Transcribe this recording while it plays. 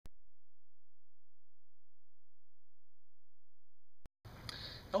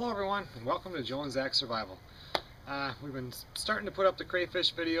Hello everyone, and welcome to Joe and Zach Survival. We've been starting to put up the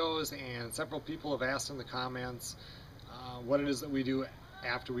crayfish videos, and several people have asked in the comments what it is that we do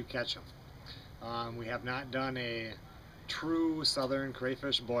after we catch them. We have not done a true southern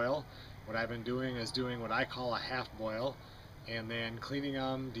crayfish boil. What I've been doing is doing what I call a half boil, and then cleaning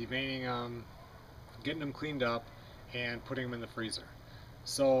them, deveining them, getting them cleaned up, and putting them in the freezer.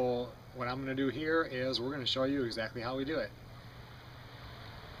 So what I'm going to do here is we're going to show you exactly how we do it.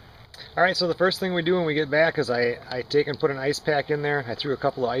 Alright, so the first thing we do when we get back is I take and put an ice pack in there. I threw a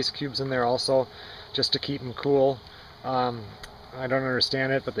couple of ice cubes in there also, just to keep them cool. I don't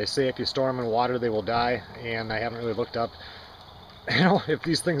understand it, but they say if you store them in water they will die, and I haven't really looked up if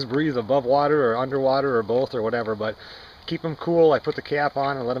these things breathe above water or underwater or both or whatever, but keep them cool. I put the cap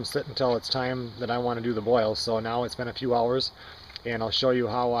on and let them sit until it's time that I want to do the boil. So now it's been a few hours, and I'll show you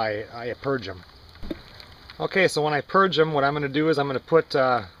how I purge them. Okay, so when I purge them, what I'm going to do is I'm going to put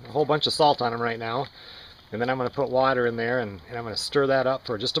a whole bunch of salt on them right now, and then I'm going to put water in there, and I'm going to stir that up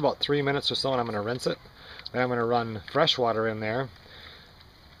for just about 3 minutes or so, and I'm going to rinse it. Then I'm going to run fresh water in there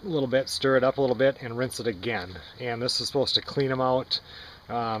a little bit, stir it up a little bit, and rinse it again. And this is supposed to clean them out,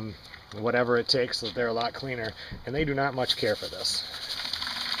 whatever it takes, so that they're a lot cleaner. And they do not much care for this.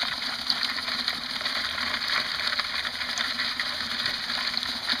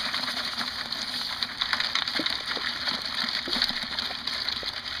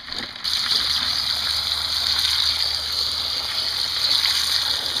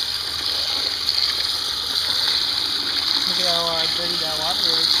 Look at how dirty that water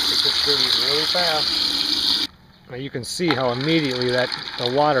is. It gets dirty really fast. Now you can see how immediately that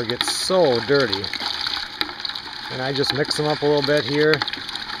the water gets so dirty. And I just mix them up a little bit here.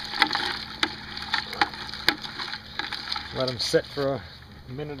 Let them sit for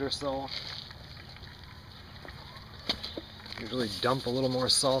a minute or so. Usually dump a little more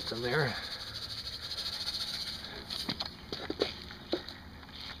salt in there.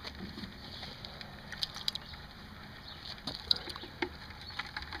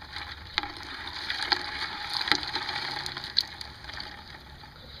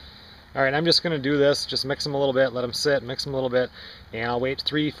 Alright, I'm just going to do this, just mix them a little bit, let them sit, mix them a little bit, and I'll wait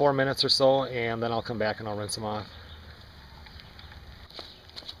 3-4 minutes or so, and then I'll come back and I'll rinse them off.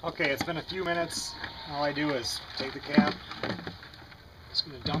 Okay, it's been a few minutes. All I do is take the cap, just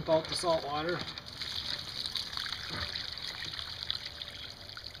going to dump out the salt water.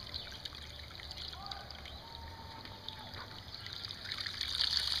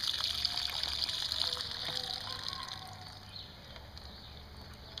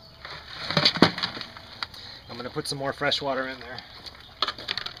 I'm going to put some more fresh water in there.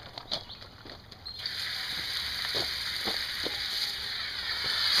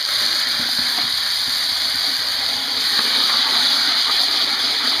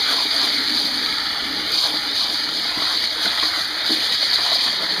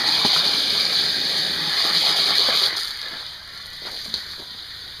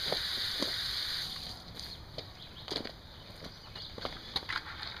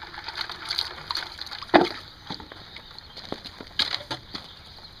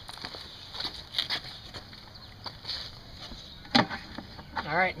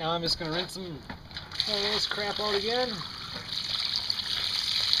 Alright, now I'm just going to rinse some all this crap out again.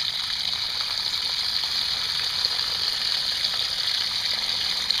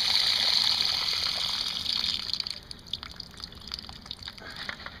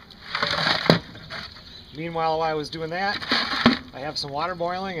 Meanwhile, while I was doing that, I have some water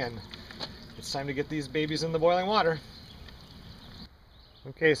boiling, and it's time to get these babies in the boiling water.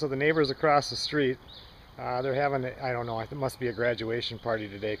 Okay, so the neighbors across the street, they're having, I don't know, it must be a graduation party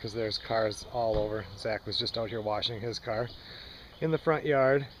today because there's cars all over. Zach was just out here washing his car in the front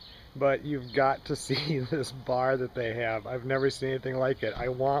yard. But you've got to see this bar that they have. I've never seen anything like it. I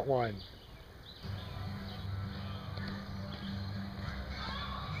want one.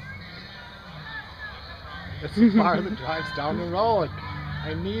 It's a bar that drives down the road.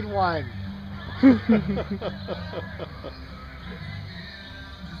 I need one.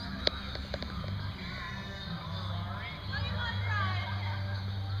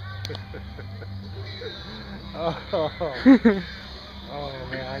 Oh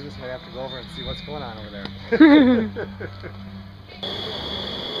man, I just might have to go over and see what's going on over there.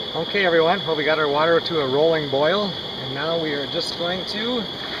 Okay everyone, well we got our water to a rolling boil, and now we are just going to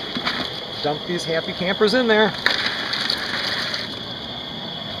dump these happy campers in there.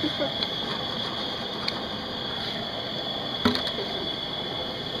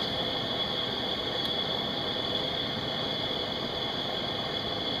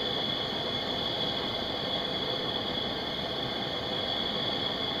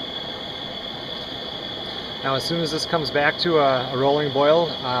 Now as soon as this comes back to a rolling boil,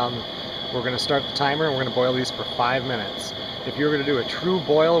 we're going to start the timer and we're going to boil these for 5 minutes. If you were going to do a true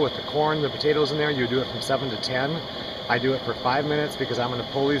boil with the corn, the potatoes in there, you do it from 7 to 10. I do it for 5 minutes because I'm going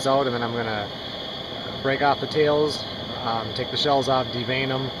to pull these out and then I'm going to break off the tails, take the shells off, devein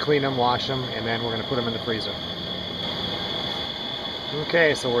them, clean them, wash them, and then we're going to put them in the freezer.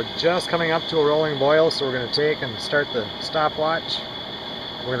 Okay, so we're just coming up to a rolling boil, so we're going to take and start the stopwatch.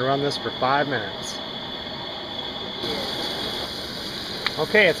 We're going to run this for 5 minutes.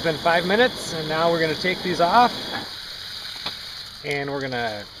 Okay, it's been 5 minutes, and now we're going to take these off, and we're going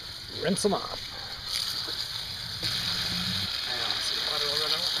to rinse them off.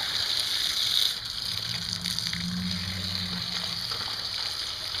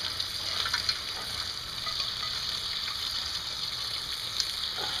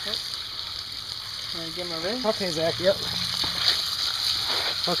 Give them a rinse? Okay, Zach, yep.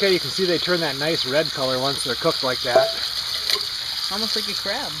 Okay, you can see they turn that nice red color once they're cooked like that. Almost like a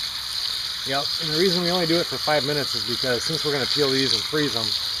crab. Yep, and the reason we only do it for 5 minutes is because since we're going to peel these and freeze them,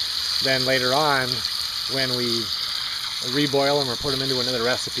 then later on, when we reboil them or put them into another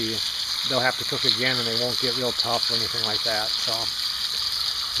recipe, they'll have to cook again and they won't get real tough or anything like that. So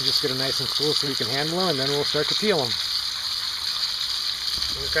we just get them nice and cool so we can handle them, and then we'll start to peel them.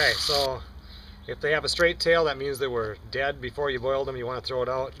 Okay, so if they have a straight tail, that means they were dead before you boiled them. You want to throw it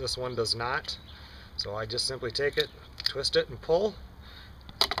out. This one does not. So I just simply take it, twist it, and pull.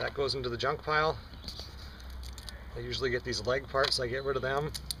 That goes into the junk pile. I usually get these leg parts, so I get rid of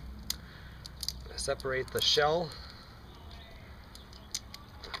them. I separate the shell.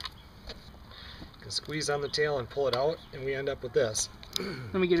 You can squeeze on the tail and pull it out, and we end up with this.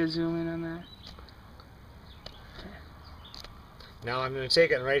 Let me get a zoom in on that. Now I'm going to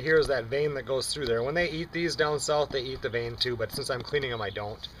take it, and right here is that vein that goes through there. When they eat these down south, they eat the vein too, but since I'm cleaning them, I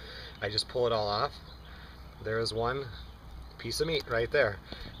don't. I just pull it all off. There is one piece of meat right there.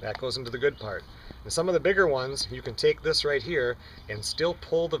 That goes into the good part. And some of the bigger ones, you can take this right here and still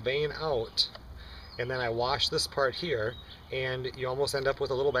pull the vein out, and then I wash this part here, and you almost end up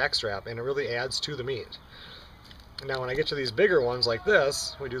with a little back strap, and it really adds to the meat. Now when I get to these bigger ones like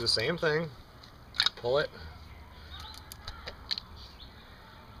this, we do the same thing. Pull it.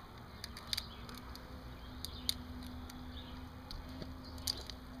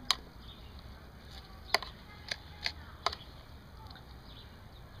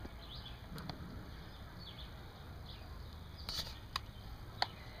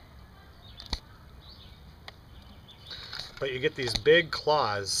 But you get these big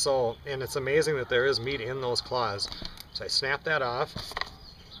claws, and it's amazing that there is meat in those claws. So I snap that off,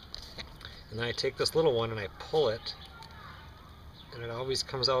 and then I take this little one and I pull it, and it always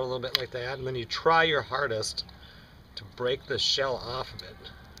comes out a little bit like that, and then you try your hardest to break the shell off of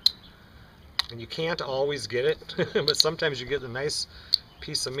it. And you can't always get it, but sometimes you get a nice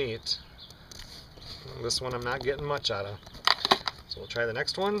piece of meat. This one I'm not getting much out of. So we'll try the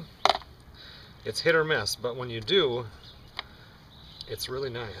next one. It's hit or miss, but when you do, it's really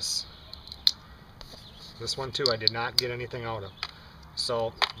nice. This one too, I did not get anything out of.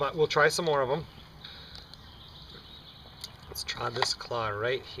 So, but we'll try some more of them. Let's try this claw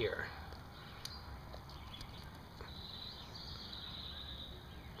right here.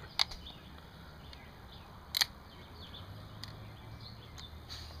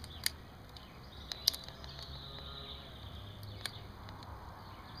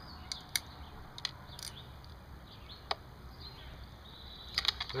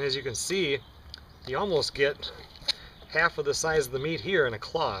 And as you can see, you almost get half of the size of the meat here in a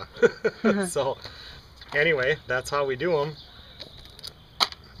claw. So anyway, that's how we do them.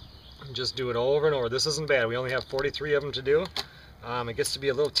 Just do it over and over. This isn't bad. We only have 43 of them to do. It gets to be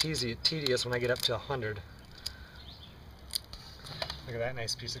a little tedious when I get up to 100. Look at that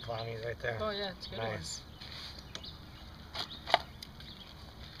nice piece of claw meat right there. Oh yeah, it's a good. Nice.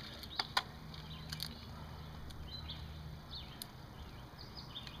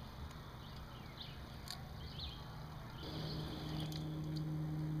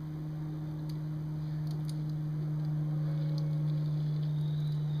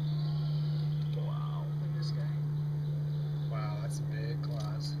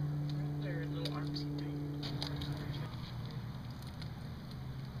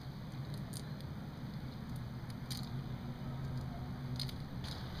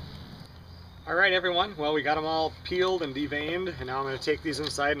 Alright everyone, well we got them all peeled and deveined, and now I'm going to take these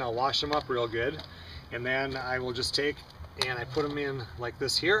inside and I'll wash them up real good, and then I will just take and I put them in like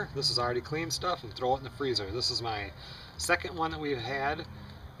this here. This is already clean stuff, and throw it in the freezer. This is my second one that we've had,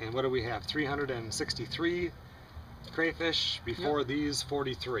 and what do we have? 363 crayfish before these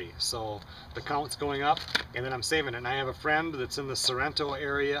 43. So the count's going up, and then I'm saving it. And I have a friend that's in the Sorrento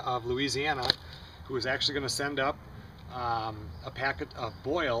area of Louisiana who is actually going to send up a packet of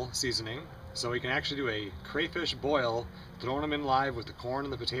boil seasoning, so we can actually do a crayfish boil, throwing them in live with the corn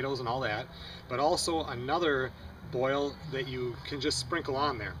and the potatoes and all that, but also another boil that you can just sprinkle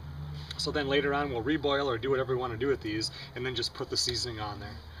on there. So then later on we'll reboil or do whatever we want to do with these, and then just put the seasoning on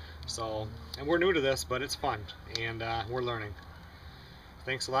there. So, and we're new to this, but it's fun, and we're learning.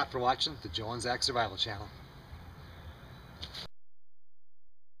 Thanks a lot for watching the Joe and Zach Survival Channel.